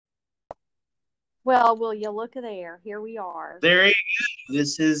Well, will you look there? Here we are. There you go.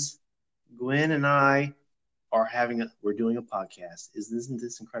 This is Gwen and I are we're doing a podcast. Isn't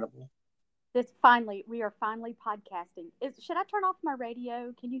this incredible? We are finally podcasting. Should I turn off my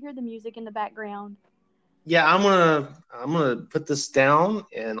radio? Can you hear the music in the background? Yeah, I'm gonna put this down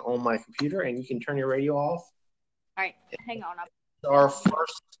and on my computer, and you can turn your radio off. All right, hang on. It's our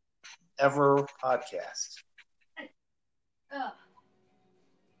first ever podcast. Ugh.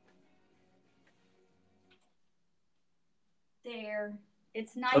 There.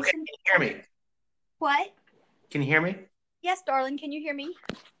 It's nice. Okay, can you hear me? What? Can you hear me? Yes, darling. Can you hear me?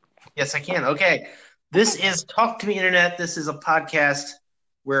 Yes, I can. Okay. This is Talk to Me Internet. This is a podcast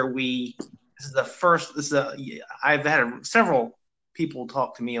where I've had several people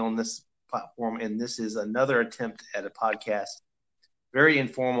talk to me on this platform, and this is another attempt at a podcast. Very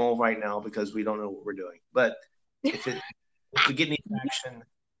informal right now because we don't know what we're doing. But if we get any traction,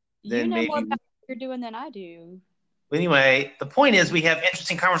 then more maybe. about what you're doing than I do. Anyway, the point is we have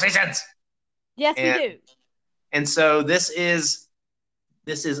interesting conversations. Yes, we do. And so this is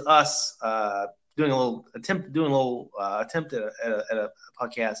us doing a little attempt at a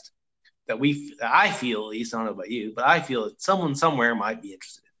podcast that I feel, at least I don't know about you, but I feel that someone somewhere might be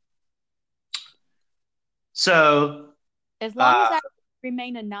interested in. So as long as I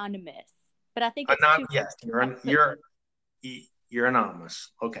remain anonymous, but I think it's yes, you're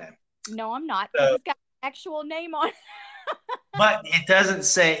anonymous. Okay. No, I'm not. This has got an actual name on it. But it doesn't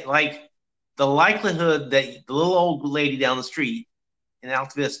say, like, the likelihood that the little old lady down the street in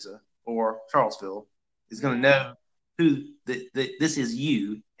Alta Vista or Charlottesville is going to know who this is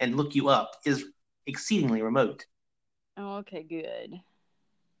you and look you up is exceedingly remote. Oh, okay, good.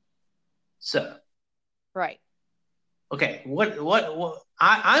 So, right. Okay,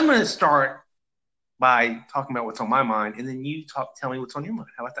 I'm going to start by talking about what's on my mind, and then you tell me what's on your mind.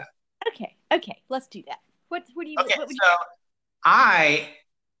 How about that? Okay, let's do that. What do you? Okay, so I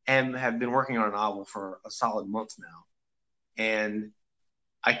have been working on a novel for a solid month now, and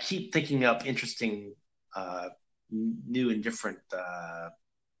I keep thinking up interesting, new and different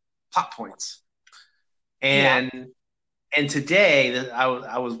plot points. And today, while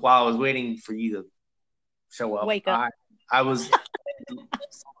I was waiting for you to show up, wake up. I was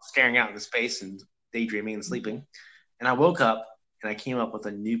staring out into space and daydreaming and sleeping, and I woke up and I came up with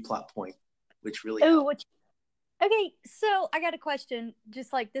a new plot point, which really. Okay, so I got a question.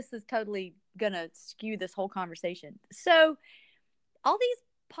 Just like this is totally gonna skew this whole conversation. So, all these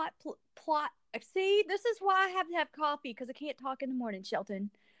plot. See, this is why I have to have coffee because I can't talk in the morning, Shelton.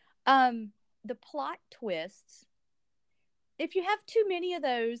 The plot twists. If you have too many of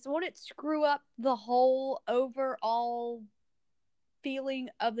those, won't it screw up the whole overall feeling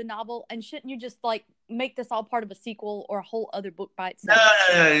of the novel? And shouldn't you just like make this all part of a sequel or a whole other book by itself?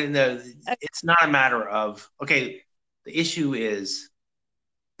 No. It's not a matter of, okay, the issue is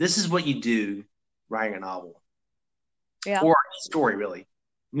this is what you do writing a novel. Yeah. Or a story, really.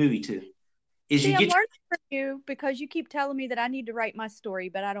 Movie, too. I'm learning from you because you keep telling me that I need to write my story,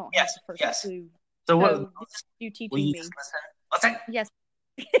 but I don't have the first clue. So what you teaching me? Listen. Yes.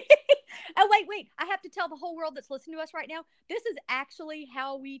 Oh, wait. I have to tell the whole world that's listening to us right now. This is actually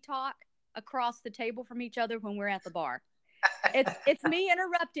how we talk across the table from each other when we're at the bar. It's me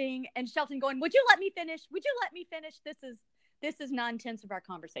interrupting and Shelton going, "Would you let me finish? Would you let me finish?" This is 9/10 of our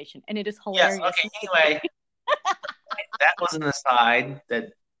conversation, and it is hilarious. Yes, okay, anyway. That was an aside.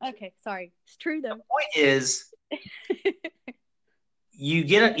 Okay, sorry. It's true though. The point is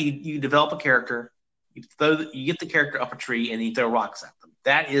you develop a character, you get the character up a tree and you throw rocks at them.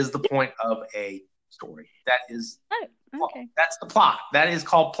 That is the point of a story. That is okay. That's the plot. That is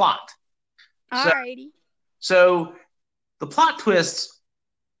called plot. Alrighty. So the plot twists,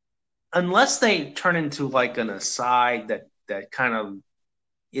 unless they turn into like an aside that kind of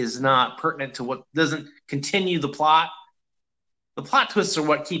is not pertinent to what doesn't continue the plot twists are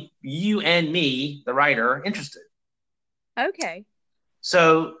what keep you and me, the writer, interested. Okay.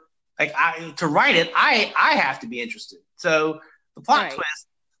 So, like, to write it, I have to be interested. So the plot twists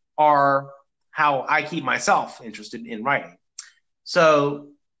are how I keep myself interested in writing. So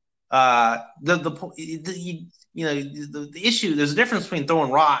the issue, there's a difference between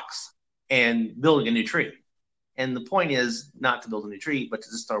throwing rocks and building a new tree. And the point is not to build a new tree, but to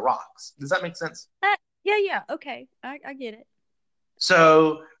just throw rocks. Does that make sense? Yeah. Okay. I get it.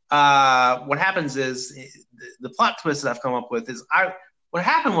 So what happens is the plot twist that I've come up with is what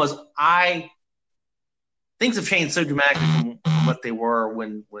happened was things have changed so dramatically from what they were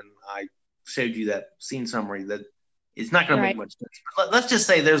when I showed you that scene summary that it's not going to make much sense. But let's just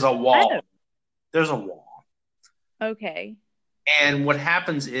say there's a wall. Oh. There's a wall. Okay. And what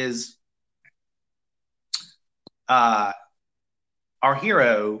happens is uh, our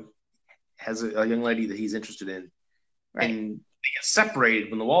hero has a young lady that he's interested in, Right. and they get separated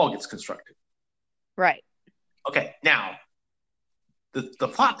when the wall gets constructed. Right. Okay, now the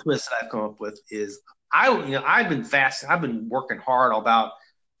plot twist that I've come up with is I've been working hard about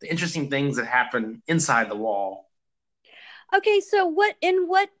the interesting things that happen inside the wall. Okay, so in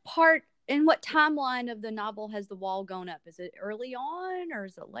what timeline of the novel has the wall gone up? Is it early on or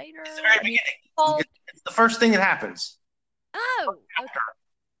is it later? It's the very beginning. It's the first thing that happens. Oh, okay.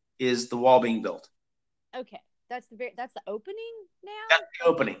 Is the wall being built? Okay, that's the opening now. That's the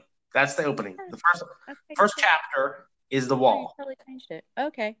opening. That's the opening. The first chapter is the wall. You totally changed it.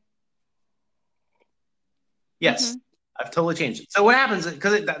 Okay. Yes, I've totally changed it. So what happens?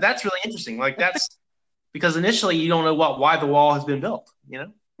 Because that's really interesting. Like that's because initially you don't know why the wall has been built. You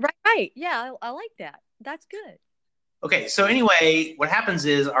know. Right. Yeah, I like that. That's good. Okay. So anyway, what happens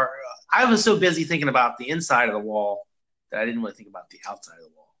is I was so busy thinking about the inside of the wall that I didn't really think about the outside of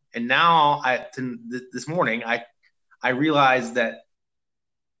the wall. And now this morning I realized that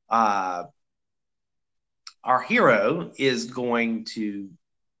our hero is going to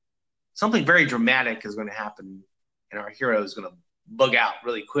something very dramatic is going to happen, and our hero is going to bug out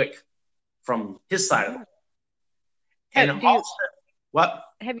really quick from his side of the wall. And what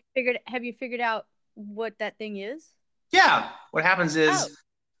have you figured out what that thing is? Yeah, what happens is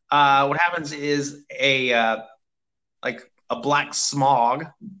a black smog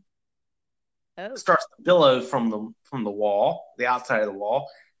starts to billow from the wall, the outside of the wall,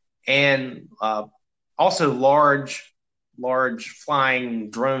 and also large flying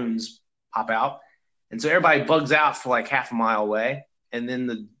drones pop out, and so everybody bugs out for like half a mile away, and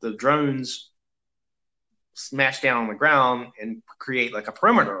then the drones smash down on the ground and create like a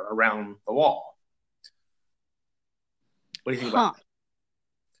perimeter around the wall. What do you think about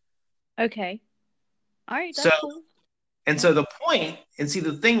that? Okay, all right, that's cool. And so the point, and see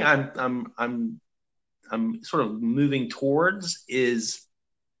the thing I'm sort of moving towards is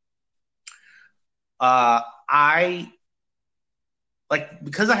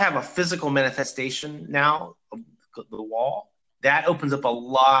because I have a physical manifestation now of the wall, that opens up a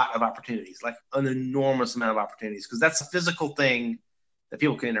lot of opportunities, like an enormous amount of opportunities, because that's a physical thing that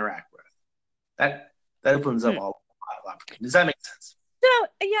people can interact with. That opens up a lot of opportunities. Does that make sense? So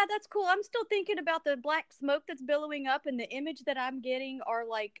yeah, that's cool. I'm still thinking about the black smoke that's billowing up, and the image that I'm getting are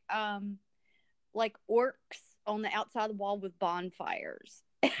like orcs on the outside of the wall with bonfires.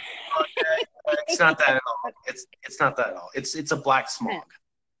 Okay. It's not that at all. It's not that at all. It's a black smog.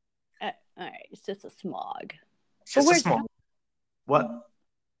 All right, it's just a smog. It's just a smog. What?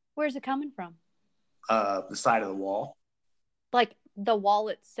 Where's it coming from? The side of the wall. Like the wall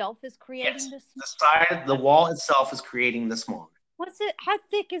itself is creating this. The wall itself is creating the smog. What's it? How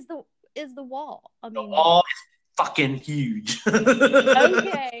thick is the wall? I mean, the wall is fucking huge.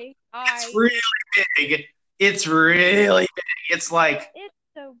 Okay, it's really big. It's really big. It's like it's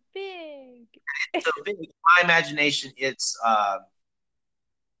so big. It's so big. My imagination, it's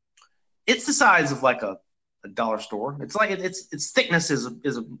the size of like a dollar store. It's like its thickness is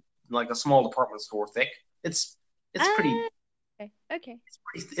like a small department store thick. It's pretty. Okay.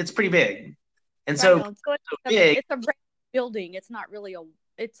 It's pretty big, and so big. It's a building. It's not really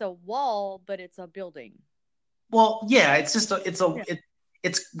it's a wall, but it's a building. Well, yeah, it's just it's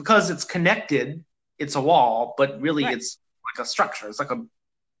because it's connected. It's a wall, but really it's like a structure. It's like a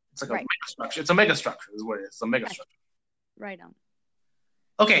mega structure. It's a mega structure is what it is. It's a mega structure. Right on.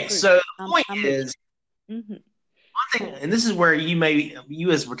 Okay, so the point is one thing, and this is where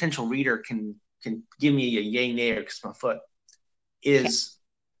you as a potential reader can give me a yay, nay, or kiss my foot. Is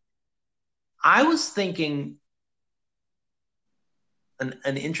I was thinking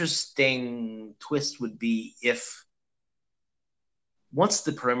an interesting twist would be if once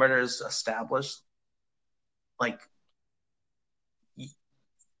the perimeter is established, like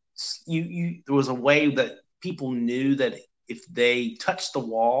you there was a way that people knew that if they touched the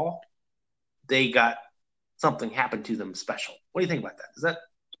wall, they got something happened to them special. What do you think about that? Is that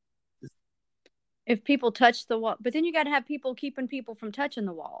if people touch the wall, but then you got to have people keeping people from touching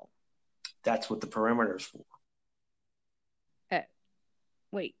the wall. That's what the perimeter is for.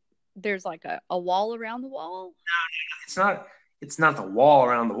 Wait, there's like a wall around the wall? No, it's not the wall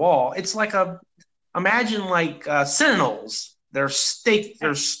around the wall. It's like imagine like sentinels. They're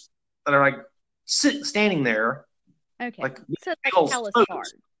that are like standing there. Okay. Like palace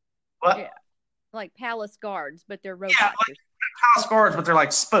guards. What? Yeah. Like palace guards, but they're robots. Yeah, like palace guards, but they're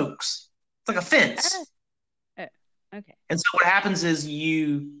like spokes. It's like a fence. Okay. And so what happens is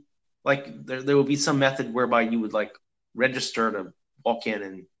you like there will be some method whereby you would like register to walk in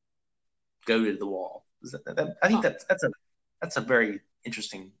and go to the wall. I think Huh. that's a very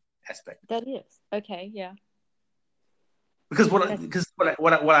interesting aspect. That is. Okay, yeah. Because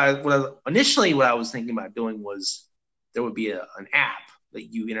That's initially what I was thinking about doing was there would be an app that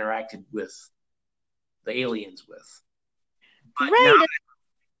you interacted with the aliens with. But now, right.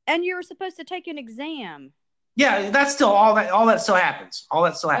 And you were supposed to take an exam. yeah, that's still all that still happens. All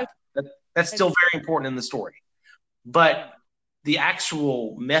that still Okay. happens. That's still Okay. very important in the story. But Right. the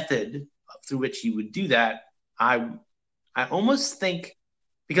actual method through which you would do that, I almost think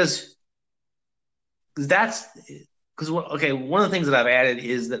because that's because okay, one of the things that I've added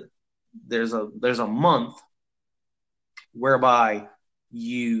is that there's a month whereby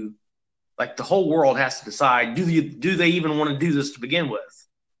you like the whole world has to decide do they even want to do this to begin with.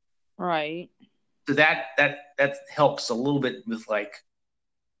 Right. So that helps a little bit with like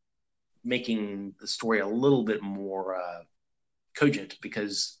making the story a little bit more cogent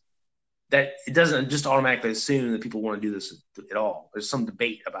because that it doesn't just automatically assume that people want to do this at all. There's some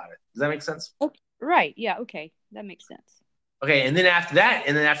debate about it. Does that make sense? Okay. Right. Yeah. Okay. That makes sense. Okay, and then after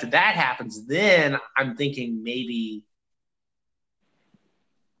that happens, then I'm thinking maybe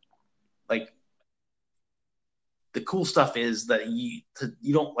like the cool stuff is that you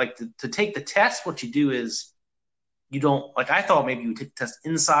don't like to take the test. What you do is you don't like. I thought maybe you would take the test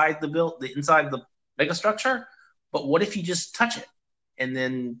inside the inside the mega structure, but what if you just touch it and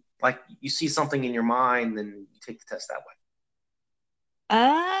then like you see something in your mind, then you take the test that way.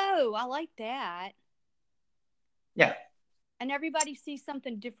 Oh, I like that. Yeah. And everybody sees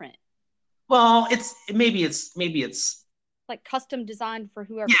something different, Well, maybe it's like custom designed for yeah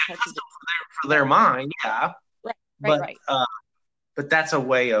whoever touches it. for Right. their mind, yeah, Right. Right. but Right. but that's a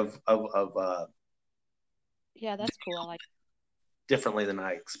way of Yeah, that's cool. I like differently than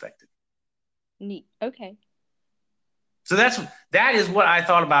I expected. it. Neat. Okay. So that is what I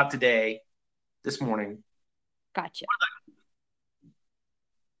thought about today, this morning. Gotcha.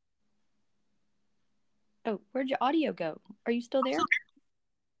 Oh, where'd your audio go? Are you still there?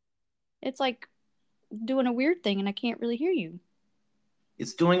 It's like doing a weird thing and I can't really hear you.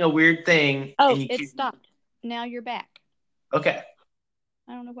 It's doing a weird thing, Oh, and you it keep stopped. Now you're back. okay.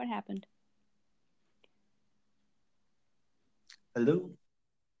 I don't know what happened. Hello.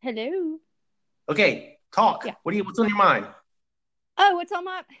 Hello. Okay, talk. Yeah. What's on your mind? Oh, it's on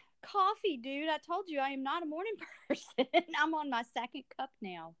my coffee, dude. I told you I am not a morning person. I'm on my second cup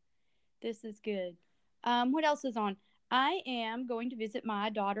now. This is good. What else is on? I am going to visit my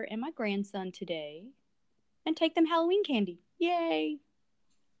daughter and my grandson today and take them Halloween candy. Yay.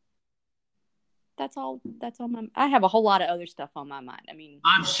 That's all. That's on my. I have a whole lot of other stuff on my mind. I mean,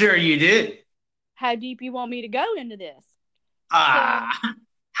 I'm sure you did. how deep you want me to go into this? So, Ah,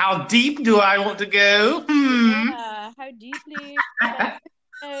 how deep do I want to go? yeah, how deeply should I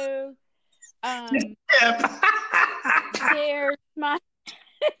go? Um, there's my.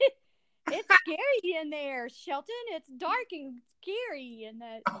 It's scary in there, Shelton. It's dark and scary, and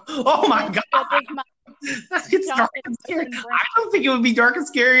that. Oh my god, That is my it's dark and scary. I don't think it would be dark and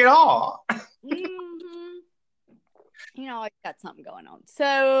scary at all. Mm-hmm. You know, I got something going on.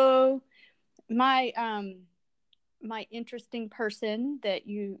 So my my interesting person that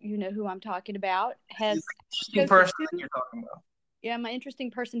you know who I'm talking about has Interesting person that you're talking about. yeah, my interesting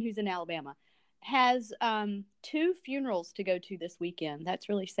person who's in Alabama has two funerals to go to this weekend. That's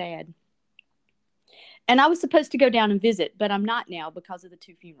really sad. And I was supposed to go down and visit, but I'm not now because of the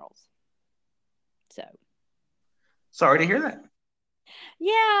two funerals. So Sorry to hear that.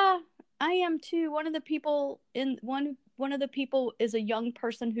 yeah, I am too. One of the people in one of the people is a young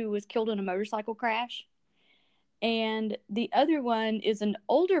person who was killed in a motorcycle crash. And the other one is an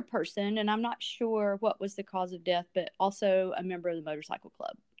older person, and I'm not sure what was the cause of death, but also a member of the motorcycle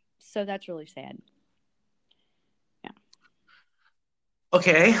club. So that's really sad. Yeah.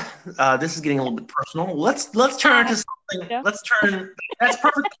 Okay, this is getting a little bit personal. Let's turn to something. Yeah. Let's turn. That's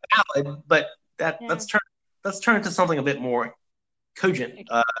perfectly valid, but Yeah. let's turn to something a bit more cogent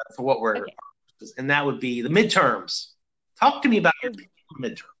for what we're, Okay. and that would be the midterms. Talk to me about your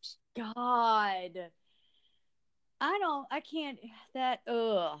midterms. God. I can't, that,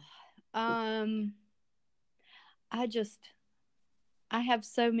 ugh. I just, I have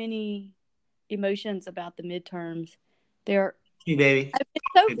so many emotions about the midterms. They're, Hey, baby. I've been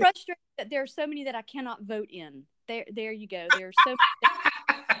so frustrated that there are so many that I cannot vote in. There you go. There are so many.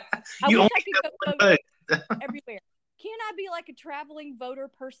 I wish I could go vote everywhere. Can I be like a traveling voter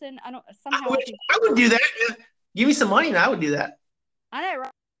person? I don't, somehow I think. I would do that. Give me some money and I would do that. I know,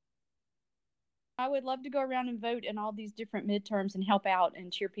 right? I would love to go around and vote in all these different midterms and help out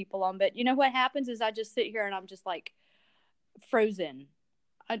and cheer people on. But you know what happens is I just sit here and I'm just like frozen.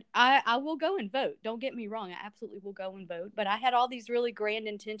 I will go and vote. Don't get me wrong. I absolutely will go and vote. But I had all these really grand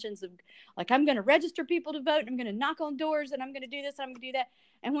intentions of, like, I'm going to register people to vote. And I'm going to knock on doors and I'm going to do this. And I'm going to do that.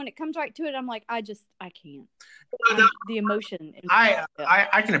 And when it comes right to it, I'm like, I can't. The emotion.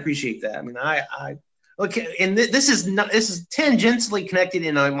 I can appreciate that. I mean, I look, and this is tangentially connected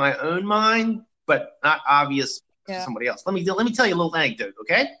in my own mind, but not obvious to somebody else. Let me tell you a little anecdote,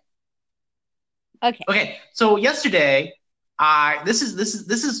 okay? Okay. So yesterday, this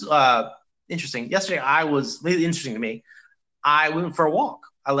is interesting. Yesterday, I was really interesting to me. I went for a walk.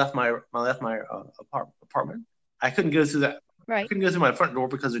 I left my apartment. I couldn't go through that. Right. I couldn't go through my front door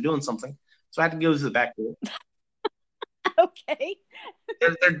because they're doing something, so I had to go through the back door. Okay.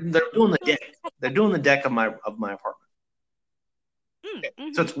 They're doing the deck. They're doing the deck of my apartment.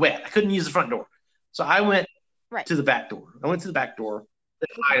 Mm-hmm. So it's wet. I couldn't use the front door, so I went to the back door. I went to the back door. Said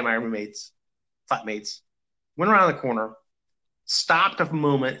hi to my flatmates. Went around the corner, stopped a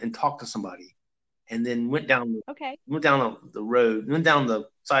moment and talked to somebody, and then went down. Went down the road. Went down the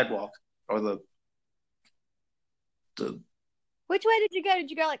sidewalk or the. Which way did you go? Did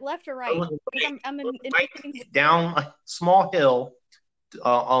you go like left or right? Down a small hill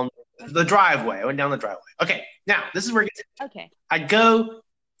on the driveway. I went down the driveway. Okay, now this is where it gets. Okay. I go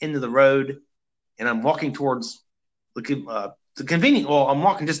into the road, and I'm walking towards the convenient. Well, I'm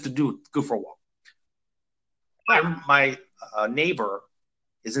walking just to go for a walk. My neighbor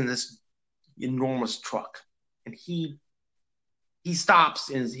is in this enormous truck, and he stops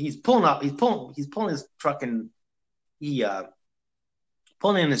and he's pulling up. He's pulling his truck, and he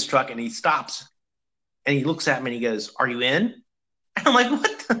pulling in his truck, and he stops, and he looks at me and he goes, "Are you in?" And I'm like,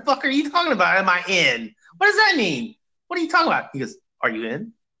 "What the fuck are you talking about? Am I in? What does that mean? What are you talking about?" He goes, "Are you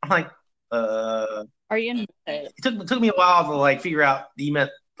in?" I'm like, Are you in? It took me a while to like figure out he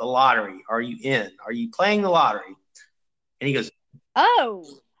meant the lottery. Are you in? Are you playing the lottery? And he goes, "Oh,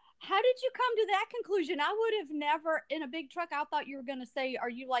 how did you come to that conclusion? I would have never, in a big truck, I thought you were going to say, are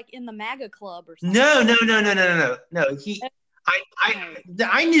you like in the MAGA club or something?" No.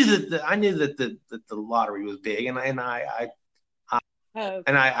 I knew that the lottery was big, and it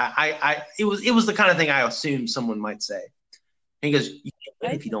was the kind of thing I assumed someone might say. And he goes, "You can't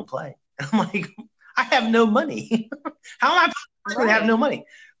win if you don't play." And I'm like, I have no money. How am I going to have no money?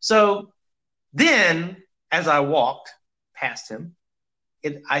 So then, as I walked past him,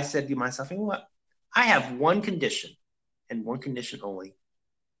 I said to myself, "You know what? I have one condition, and one condition only,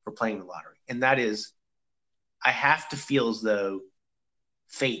 for playing the lottery, and that is, I have to feel as though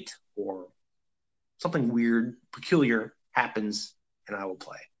fate or something weird, peculiar happens, and I will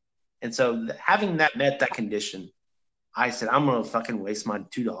play." And so, having met that condition, I said, "I'm gonna fucking waste my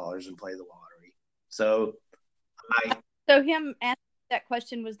 $2 and play the lottery." So him asking that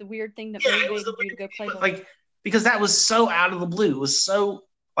question was the weird thing that motivated you to go play the lottery. Because that was so out of the blue. It was so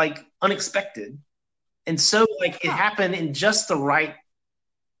like unexpected, and so like it happened in just the right.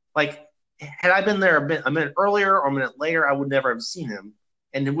 Like, had I been there a minute earlier or a minute later, I would never have seen him,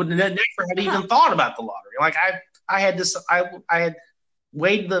 and it would never have even thought about the lottery. Like I had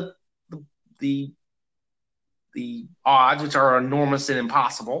weighed the odds, which are enormous and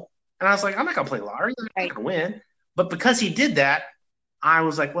impossible, and I was like, I'm not gonna play the lottery. I'm not gonna win. But because he did that, I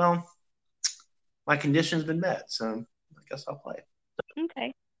was like, well, my condition's been met, so I guess I'll play.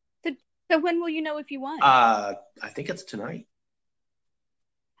 Okay. So when will you know if you won? I think it's tonight.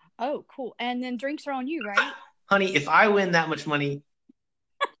 Oh, cool. And then drinks are on you, right? Honey, if I win that much money,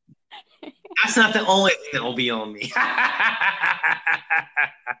 that's not the only thing that will be on me.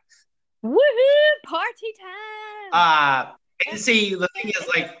 Woohoo! Party time! See, the thing is,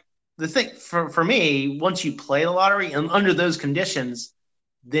 like, for me, once you play the lottery and under those conditions,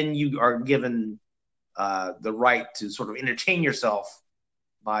 then you are given the right to sort of entertain yourself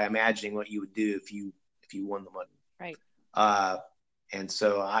by imagining what you would do if you won the money. Right. And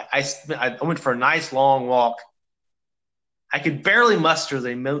so I went for a nice long walk. I could barely muster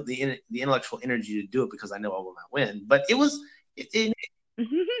the intellectual energy to do it because I know I will not win. But it was it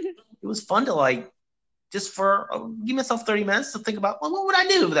was fun to like just give myself 30 minutes to think about, well, what would I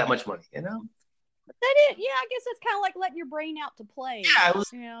do with that much money, you know? That is, yeah, I guess it's kind of like letting your brain out to play. Yeah, it was,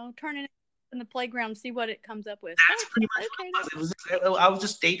 turning it in the playground and see what it comes up with. That's pretty much I was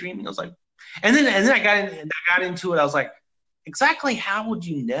just daydreaming. I was like, and then I got into it. I was like, exactly how would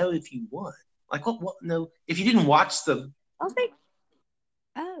you know if you won? Like what? No, if you didn't watch the.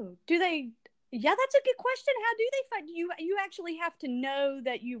 Do they? Yeah, that's a good question. How do they find you? You actually have to know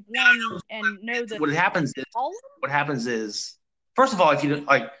that you've won and know that. What happens is, first of all, if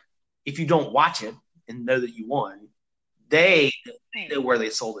you don't watch it and know that you won, they know where they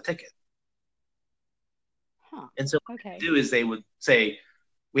sold the ticket. Huh. And so what they do is they would say,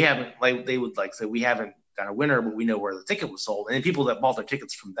 we haven't, like, they would like say, we haven't got a winner, but we know where the ticket was sold. And then people that bought their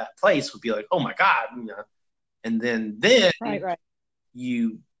tickets from that place would be like, oh my God, and then Right.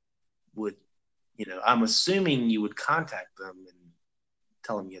 you would, I'm assuming you would contact them and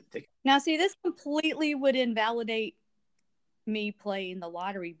tell them you had the ticket. Now, see, this completely would invalidate me playing the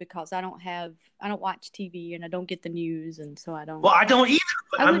lottery because I don't watch TV and I don't get the news, and so I don't. Well, I don't either.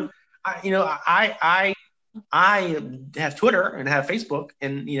 But I have Twitter and have Facebook,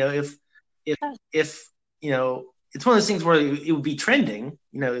 and if it's one of those things where it would be trending.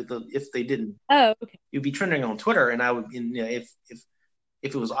 If they didn't, okay, it would be trending on Twitter, and I would, if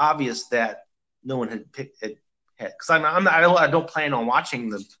it was obvious that no one had picked it, because I don't plan on watching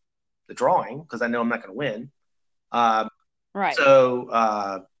the drawing because I know I'm not going to win. Right.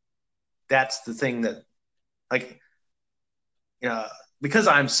 So that's the thing that, like, because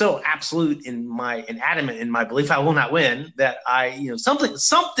I'm so absolute and adamant in my belief I will not win, that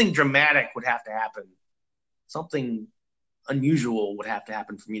something dramatic would have to happen, something unusual would have to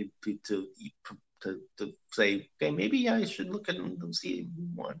happen for me to say, okay, maybe I should look at and see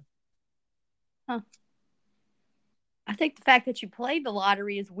one. Huh. I think the fact that you played the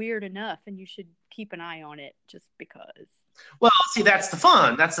lottery is weird enough, and you should keep an eye on it just because. Well, see, that's the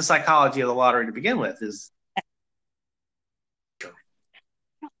fun. That's the psychology of the lottery to begin with. Is I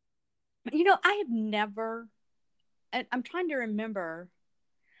have never. I'm trying to remember.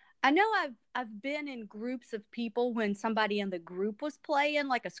 I know I've been in groups of people when somebody in the group was playing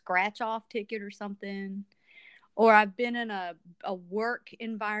like a scratch off ticket or something. Or I've been in a work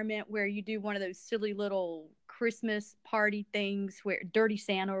environment where you do one of those silly little Christmas party things where Dirty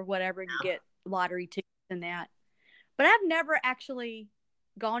Santa or whatever, and you get lottery tickets and that. But I've never actually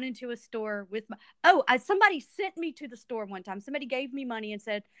gone into a store with somebody sent me to the store one time. Somebody gave me money and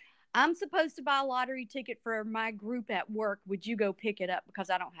said, I'm supposed to buy a lottery ticket for my group at work. Would you go pick it up because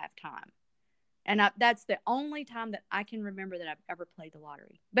I don't have time? And that's the only time that I can remember that I've ever played the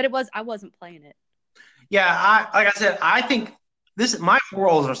lottery. But I wasn't playing it. Yeah, like I said, I think my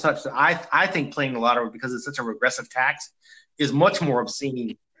morals are such that I think playing the lottery, because it's such a regressive tax, is much more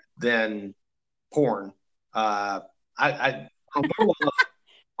obscene than porn. On a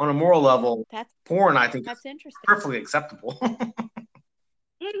moral level, porn, I think, that's is interesting. perfectly acceptable.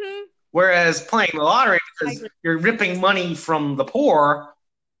 Mm-hmm. Whereas playing the lottery, because you're ripping money from the poor,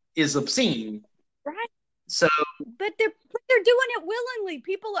 is obscene. Right. So, but they're doing it willingly.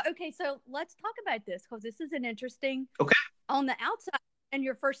 People are okay. So let's talk about this because this is an interesting. Okay. On the outside, in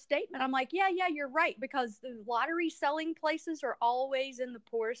your first statement, I'm like, yeah, you're right, because the lottery selling places are always in the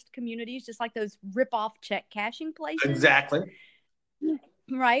poorest communities, just like those rip-off check cashing places. Exactly.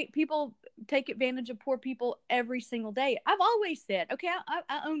 Right. People take advantage of poor people every single day. I've always said, okay,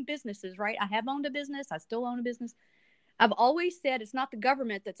 I own businesses, right? I have owned a business. I still own a business. I've always said it's not the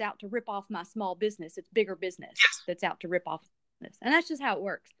government that's out to rip off my small business. It's bigger business that's out to rip off business. And that's just how it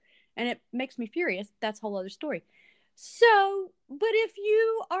works. And it makes me furious. That's a whole other story. So, but if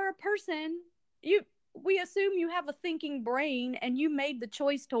you are a person, we assume you have a thinking brain and you made the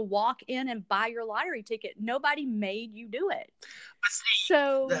choice to walk in and buy your lottery ticket. Nobody made you do it.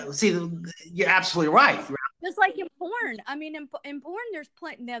 You're absolutely right. Just like in porn. I mean, in porn, there's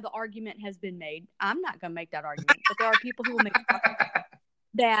plenty. Now, the argument has been made. I'm not going to make that argument, but there are people who will make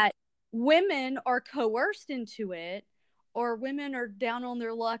that women are coerced into it, or women are down on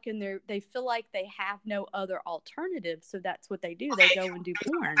their luck and they feel like they have no other alternative. So that's what they do. They go and do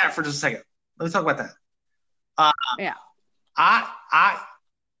porn. For just a second. Let me talk about that. Yeah.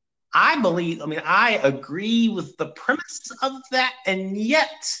 I believe, I agree with the premise of that, and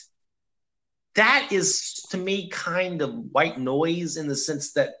yet that is, to me, kind of white noise in the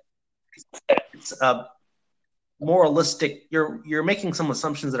sense that it's a moralistic. You're making some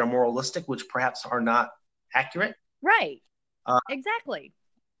assumptions that are moralistic, which perhaps are not accurate. Right. Exactly.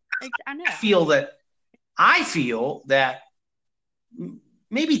 I know. I feel that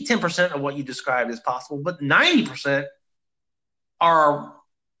maybe 10% of what you described is possible, but 90% are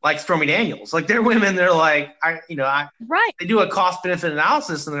like Stormy Daniels. Like, they're women. They're like, right. They do a cost benefit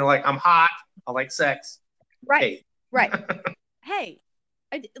analysis, and they're like, I'm hot. I like sex. Right. Hey. Right. Hey,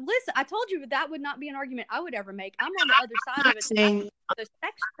 listen, I told you that would not be an argument I would ever make. I'm on the other side of it. The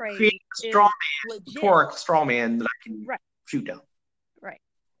sex trade is legit. Straw man that I can shoot down. Right.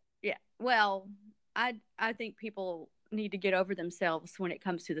 Yeah. Well, I think people need to get over themselves when it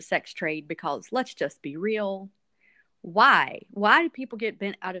comes to the sex trade, because let's just be real. Why do people get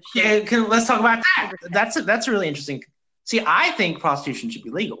bent out of shape? Yeah, let's talk about that. That's really interesting. See, I think prostitution should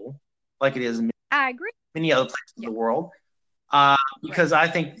be legal, like it is in I agree. many other places in the world, because I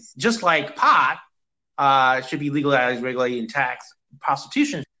think just like pot should be legalized, regulated, and taxed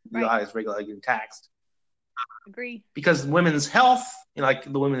prostitution should be Right. as regulated and taxed. Agree. Because women's health, like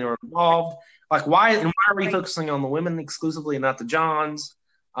the women who are involved, like why are we focusing on the women exclusively and not the Johns?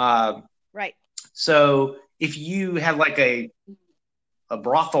 Right. So if you have like a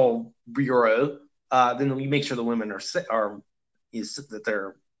brothel bureau, then we make sure the women that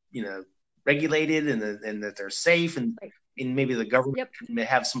they're regulated and that they're safe, and Right. and maybe the government Yep. may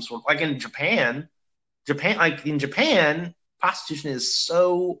have some sort of, like in Japan, prostitution is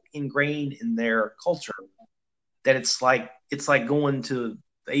so ingrained in their culture that it's like going to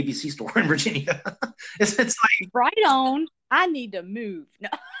the ABC store in Virginia. it's like Right on. I need to move. No.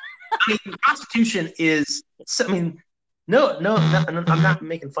 I mean, prostitution is. No, I'm not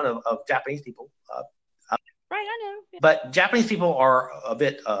making fun of Japanese people. Right, I know. Yeah. But Japanese people are a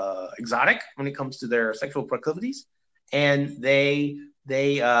bit exotic when it comes to their sexual proclivities, and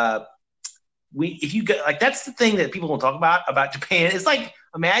if you get, like, that's the thing that people don't talk about Japan. It's like,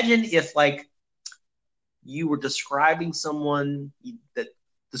 imagine if like you were describing someone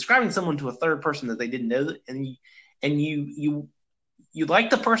to a third person that they didn't know, and you like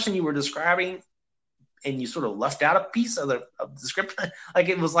the person you were describing, and you sort of left out a piece of the description. Like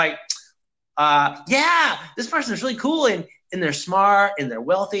it was like, yeah, this person is really cool and they're smart and they're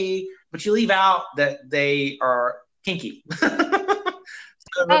wealthy, but you leave out that they are kinky.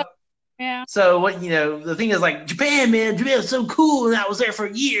 Yeah. So what, the thing is, like, Japan is so cool, and I was there for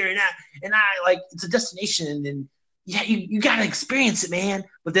a year, and I like, it's a destination, and yeah, you got to experience it, man.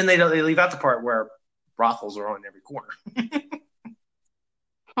 But then they leave out the part where brothels are on every corner.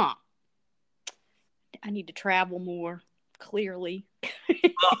 Huh. I need to travel more, clearly.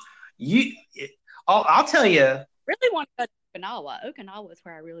 I'll tell you. Really want to go to Okinawa. Okinawa is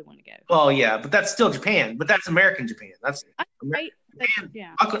where I really want to go. Well, yeah, but that's still Japan. But that's American Japan. That's right. Japan.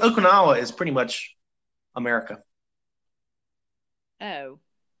 Yeah. Okinawa is pretty much America. Oh,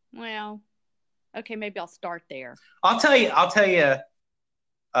 well, okay. Maybe I'll start there. I'll tell you.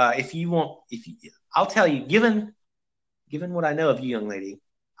 If you want, I'll tell you. Given what I know of you, young lady,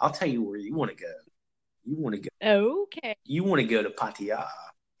 I'll tell you where you want to go. You want to go. Okay. You want to go to Pattaya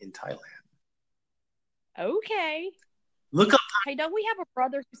in Thailand. Okay. Look up. Hey, don't we have a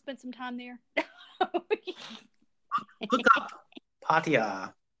brother who spent some time there? Look up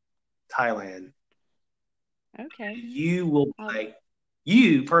Pattaya, Thailand. Okay. You will be like,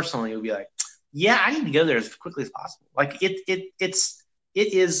 you personally will be like, yeah, I need to go there as quickly as possible. Like it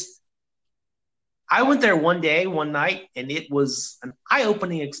is. I went there one day, one night, and it was an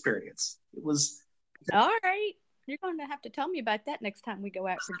eye-opening experience. It was. All right. You're going to have to tell me about that next time we go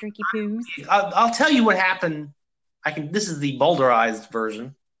out for drinky poos. I'll tell you what happened. This is the Boulderized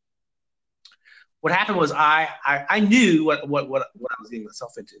version. What happened was I knew what I was getting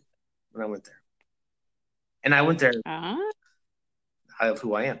myself into when I went there, and I went there of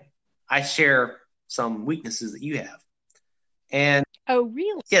who I am. I share some weaknesses that you have, and oh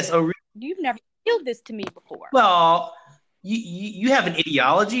really? Yes. Oh, really? You've never revealed this to me before. Well, you have an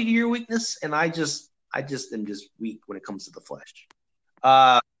ideology to your weakness, and I just am just weak when it comes to the flesh.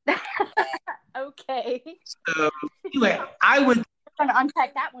 Okay. So anyway, We're going to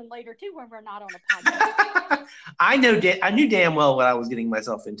unpack that one later too when we're not on a podcast. I knew damn well what I was getting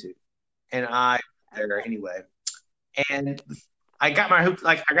myself into, and I went there anyway. And I got I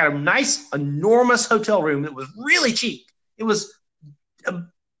got a nice, enormous hotel room that was really cheap. It was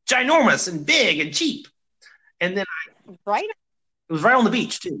ginormous and big and cheap. And then right. It was right on the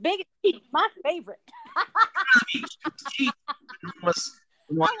beach too. Big and cheap, my favorite. Right on the beach, cheap, enormous.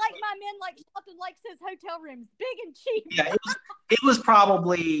 I like my men like Shelton likes his hotel rooms, big and cheap. Yeah, it was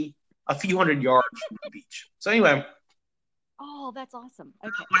probably a few hundred yards from the beach. So anyway. Oh, that's awesome.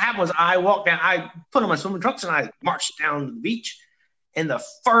 Okay. What happened was I walked down, I put on my swimming trunks, and I marched down to the beach. And the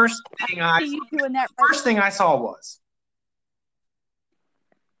first thing I saw was.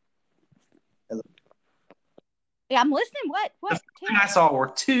 Hello. Yeah, I'm listening. What? The first thing I saw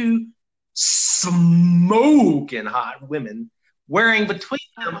were two smoking hot women wearing between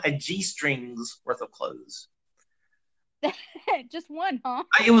them a G-string's worth of clothes. Just one, huh?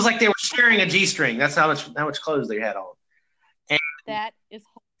 It was like they were sharing a G-string. That's how much clothes they had on. And that is.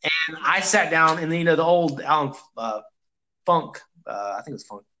 And I sat down, and then, the old Alan Funk. I think it's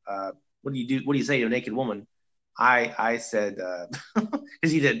Funk. What do you do? What do you say to a naked woman? I said,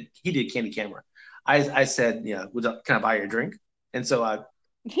 because he did Candy Camera. I said, can I buy you a drink? And so I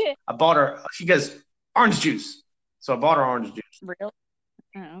bought her. She goes, orange juice. So I bought her orange juice. Really?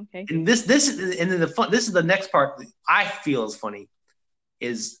 Oh, okay. And this and then this is the next part that I feel is funny.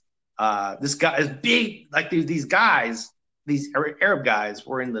 Is this guy is big, like these guys, these Arab guys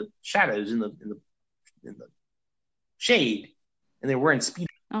were in the shadows in the shade, and they were wearing speedos.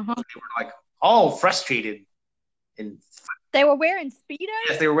 Uh-huh. They were like all frustrated, and They were wearing Speedos?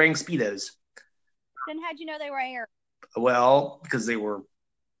 yes, they were wearing speedos. Then how'd you know they were Arab? Well, because they were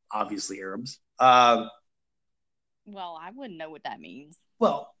obviously Arabs. Well, I wouldn't know what that means.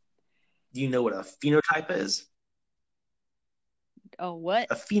 Well, do you know what a phenotype is? Oh, what?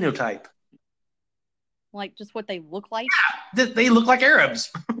 A phenotype. Like just what they look like? They look like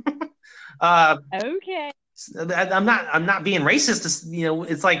Arabs. Okay. I'm not being racist. You know,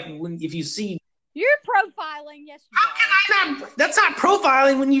 it's like if you see. You're profiling, yes you are. That's not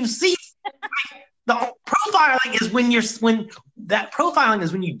profiling. When you see the profiling is when profiling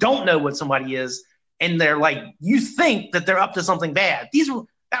is when you don't know what somebody is, and they're like you think that they're up to something bad.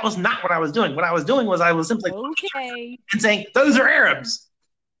 That was not what I was doing. What I was doing was I was simply okay and saying those are Arabs.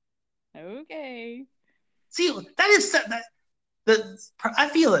 Okay. See, that is I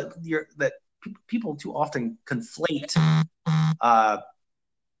feel that people too often conflate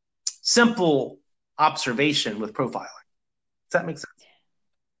simple observation with profiling. Does that make sense?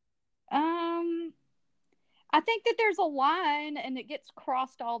 I think that there's a line and it gets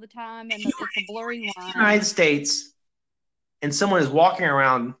crossed all the time, and it's a blurry line. In the United States, and someone is walking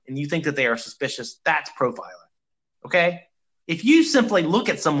around and you think that they are suspicious, that's profiling. Okay? If you simply look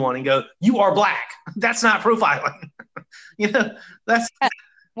at someone and go, "You are black," that's not profiling. You know, that's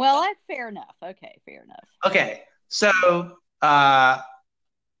well, that's fair enough. Okay, fair enough. Okay, so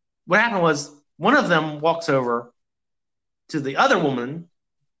what happened was one of them walks over to the other woman,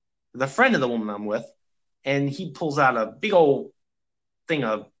 the friend of the woman I'm with, and he pulls out a big old thing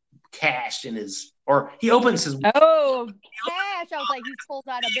of cash in his, or he opens his. Oh, cash! I was like, he pulls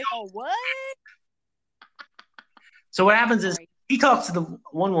out a big old what? So what happens is he talks to the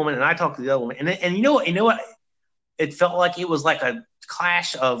one woman and I talk to the other woman, and you know what? It felt like it was like a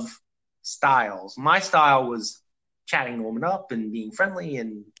clash of styles. My style was chatting the woman up and being friendly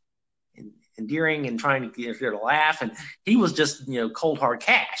and endearing and trying to get her to laugh, and he was just cold hard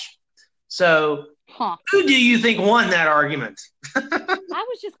cash. So who do you think won that argument? I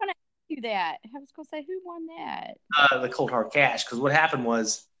was just going to ask you that. I was going to say, who won that? The cold hard cash, because what happened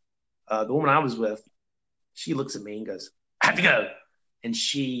was the woman I was with, she looks at me and goes, "I have to go," and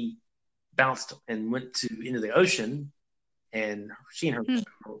she bounced and went into the ocean, and she and her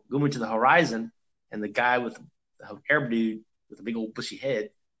go into the horizon, and the guy with the Arab dude with the big old bushy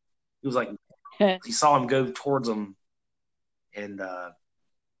head, he was like, he saw him go towards him, and the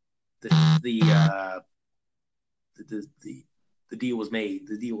deal was made,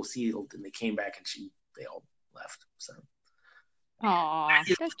 the deal was sealed, and they came back and they all left. So,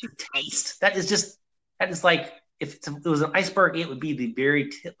 that's too taste. That is like if it was an iceberg, it would be the very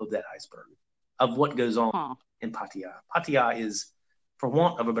tip of that iceberg of what goes on in Pattaya. Pattaya is, for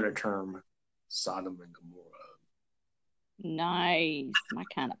want of a better term, Sodom and Gomorrah. Nice, my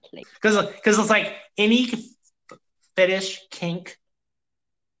kind of place. Because it's like any fetish, kink,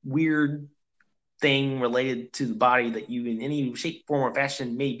 weird thing related to the body that you in any shape, form, or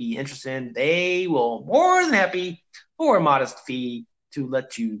fashion may be interested in, they will more than happy for a modest fee to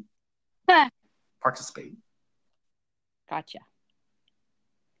let you participate. Gotcha.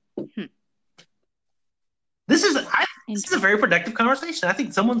 This is a very productive conversation. I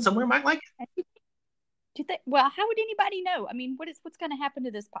think someone somewhere might like it. Do you think? Well, how would anybody know? I mean, what's going to happen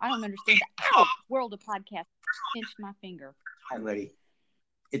to this? I don't understand the world of podcasts. Pinched my finger. I'm ready.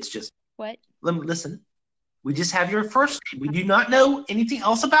 It's just what? Listen. We just have your first name. We do not know anything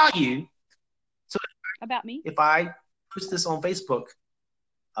else about you. So about me? If I post this on Facebook,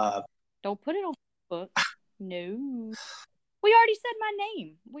 don't put it on Facebook. No. We already said my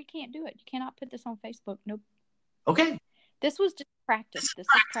name. We can't do it. You cannot put this on Facebook. Nope. Okay. This was just practice. This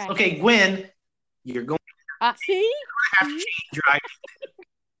is practice. Okay, Gwen, you're going to see? Have to change your ID.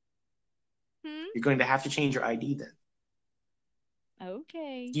 You're going to have to change your ID then.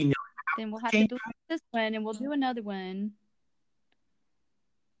 Okay. You know. Then we'll have to do this one, and we'll do another one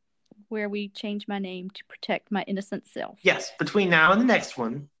where we change my name to protect my innocent self. Yes, between now and the next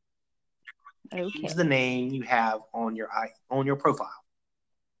one. Okay. Change the name you have on your profile.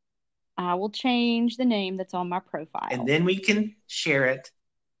 I will change the name that's on my profile. And then we can share it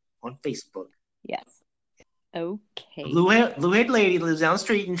on Facebook. Yes. Okay. Blue-haired lady lives down the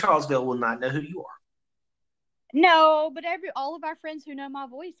street in Charlesville will not know who you are. No, but all of our friends who know my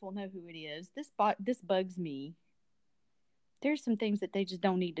voice will know who it is. This bugs me. There's some things that they just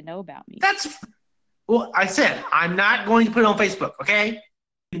don't need to know about me. Well, I said I'm not going to put it on Facebook, okay?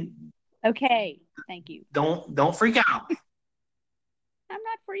 Okay, thank you. Don't freak out. I'm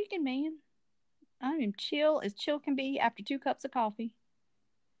not freaking, man. I am chill as chill can be after 2 cups of coffee.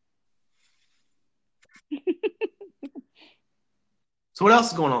 So what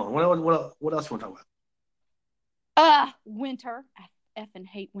else is going on? What else you want to talk about? Winter. I effing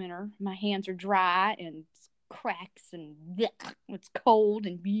hate winter. My hands are dry and cracks and blech. It's cold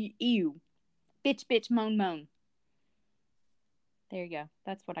and ew. Bitch, moan, moan. There you go.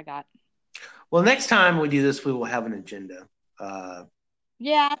 That's what I got. Well, next time we do this, we will have an agenda.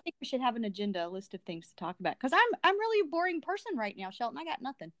 Yeah, I think we should have an agenda, a list of things to talk about. Because I'm really a boring person right now, Shelton. I got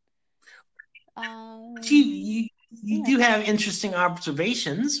nothing. You do have interesting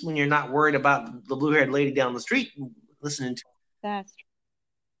observations when you're not worried about the blue-haired lady down the street listening to. That's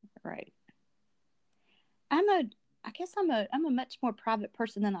right. I guess I'm a much more private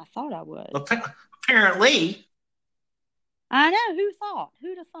person than I thought I was. Apparently. I know. Who thought?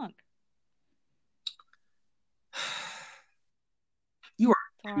 Who'd have thunk? You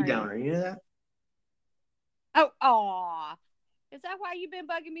are a downer. You know that? Oh, is that why you've been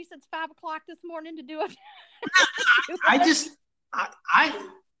bugging me since 5 o'clock this morning to do it?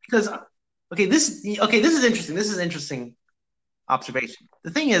 This is interesting. This is an interesting observation.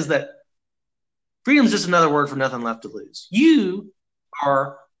 The thing is that freedom is just another word for nothing left to lose. You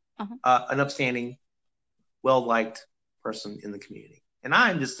are an upstanding, well-liked person in the community, and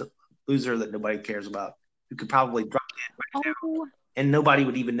I'm just a loser that nobody cares about, who could probably drop dead right now, and nobody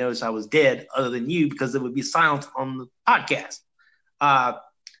would even notice I was dead other than you, because it would be silent on the podcast.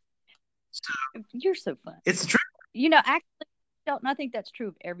 You're so fun. It's the truth. Actually, Shelton, I think that's true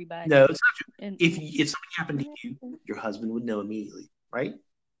of everybody. No, it's not true. And if something happened to you, your husband would know immediately, right?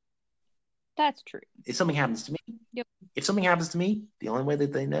 That's true. If something happens to me, the only way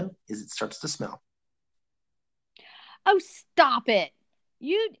that they know is it starts to smell. Oh, stop it.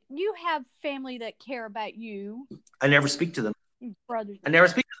 You have family that care about you. I never speak to them. Brothers. I never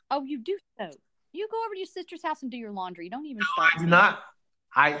speak to them. Oh, you do so. You go over to your sister's house and do your laundry. Don't even start. I do not.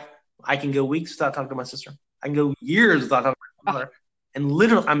 I can go weeks without talking to my sister. I can go years without talking to my mother. And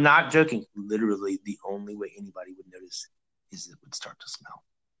literally, I'm not joking. Literally, the only way anybody would notice is it would start to smell.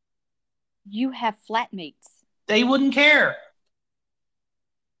 You have flatmates. They wouldn't care.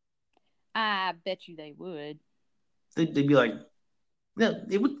 I bet you they would. They'd be like, no,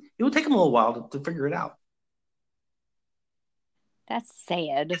 it would take them a little while to figure it out. That's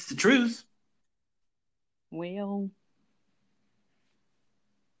sad. It's the truth. Well,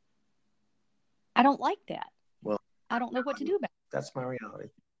 I don't like that. Well, I don't know what to do about it. That's my reality.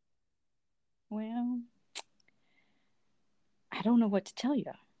 Well, I don't know what to tell you,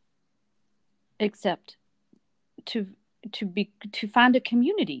 except to find a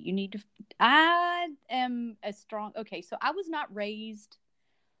community. You need to. I am a strong. Okay, so I was not raised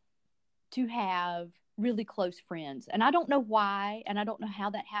to have really close friends, and I don't know why, and I don't know how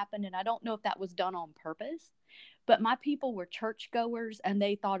that happened, and I don't know if that was done on purpose. But my people were churchgoers, and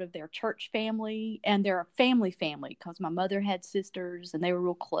they thought of their church family and their family because my mother had sisters, and they were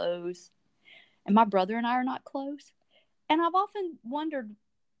real close. And my brother and I are not close. And I've often wondered,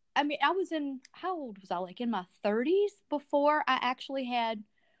 I mean, I was how old was I? Like in my 30s before I actually had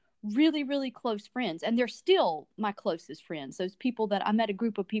really, really close friends. And they're still my closest friends. Those people that I met, a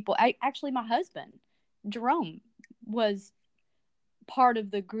group of people. Actually, my husband, Jerome, was part of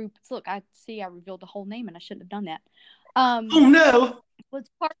the group. Look, I revealed the whole name and I shouldn't have done that. Oh no! Was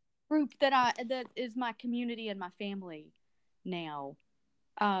part of the group that is my community and my family now.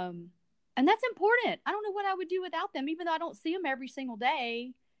 And that's important. I don't know what I would do without them, even though I don't see them every single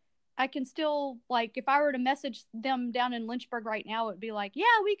day. I can still, like, if I were to message them down in Lynchburg right now, it would be like,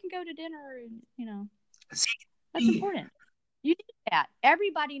 yeah, we can go to dinner. And, that's important. You need that.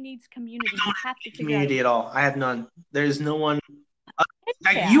 Everybody needs community. You have to figure community at all. I have none. There's no one.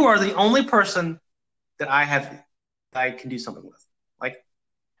 You are the only person that I can do something with. Like,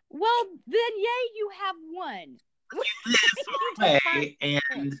 well, then, yay, you have one.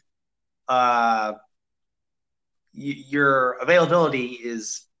 And your availability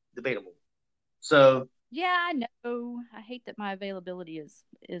is debatable. So yeah, I know. I hate that my availability is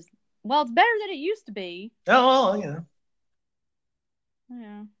well, it's better than it used to be. Oh, yeah.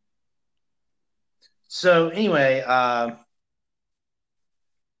 Yeah. So anyway, I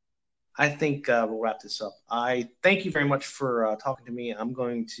think we'll wrap this up. I thank you very much for talking to me. I'm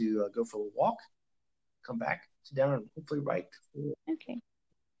going to go for a walk, come back, sit down, and hopefully write. Okay.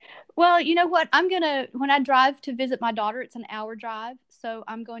 Well, you know what? when I drive to visit my daughter, it's an hour drive. So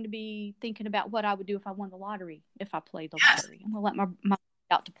I'm going to be thinking about what I would do if I won the lottery, if I played the lottery. I'm going to let my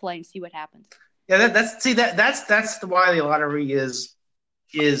out to play and see what happens. Yeah, that's why the lottery is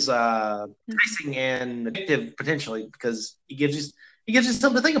enticing and addictive potentially, because it gives you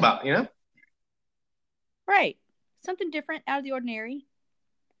something to think about, Right. Something different, out of the ordinary.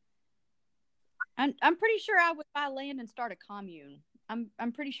 I'm pretty sure I would buy land and start a commune.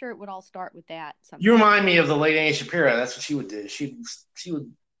 I'm pretty sure it would all start with that. You remind me of the late Annie Shapiro. That's what she would do. She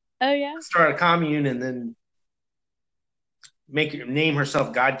would Oh yeah. start a commune and then name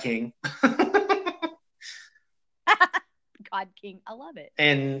herself God King. God King. I love it.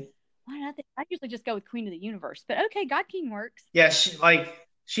 And why not? I usually just go with Queen of the Universe, but okay, God King works. Yeah,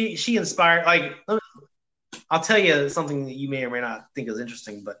 she inspired. Like, I'll tell you something that you may or may not think is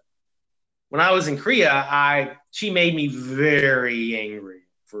interesting, but when I was in Korea, she made me very angry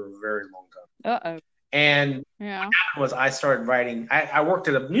for a very long time. Uh-oh. And yeah. what happened was I started writing. I worked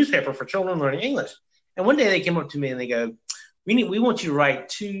at a newspaper for children learning English, and one day they came up to me and they go, "We want you to write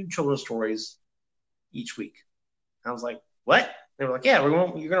 2 children's stories each week." And I was like, "What?" They were like, "Yeah, you're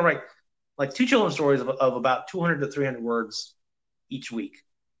going to write like 2 children's stories of about 200 to 300 words each week."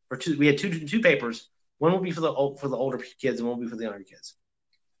 We had two papers. One will be for the older kids, and one will be for the younger kids.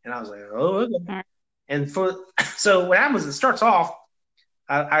 And I was like, "Oh, okay." Right. And so what happens? It starts off.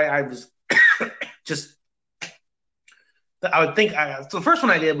 I was just. I would think. So the first one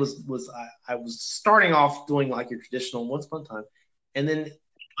I did was I was starting off doing like your traditional Once Upon a Time, and then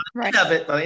by the end of it,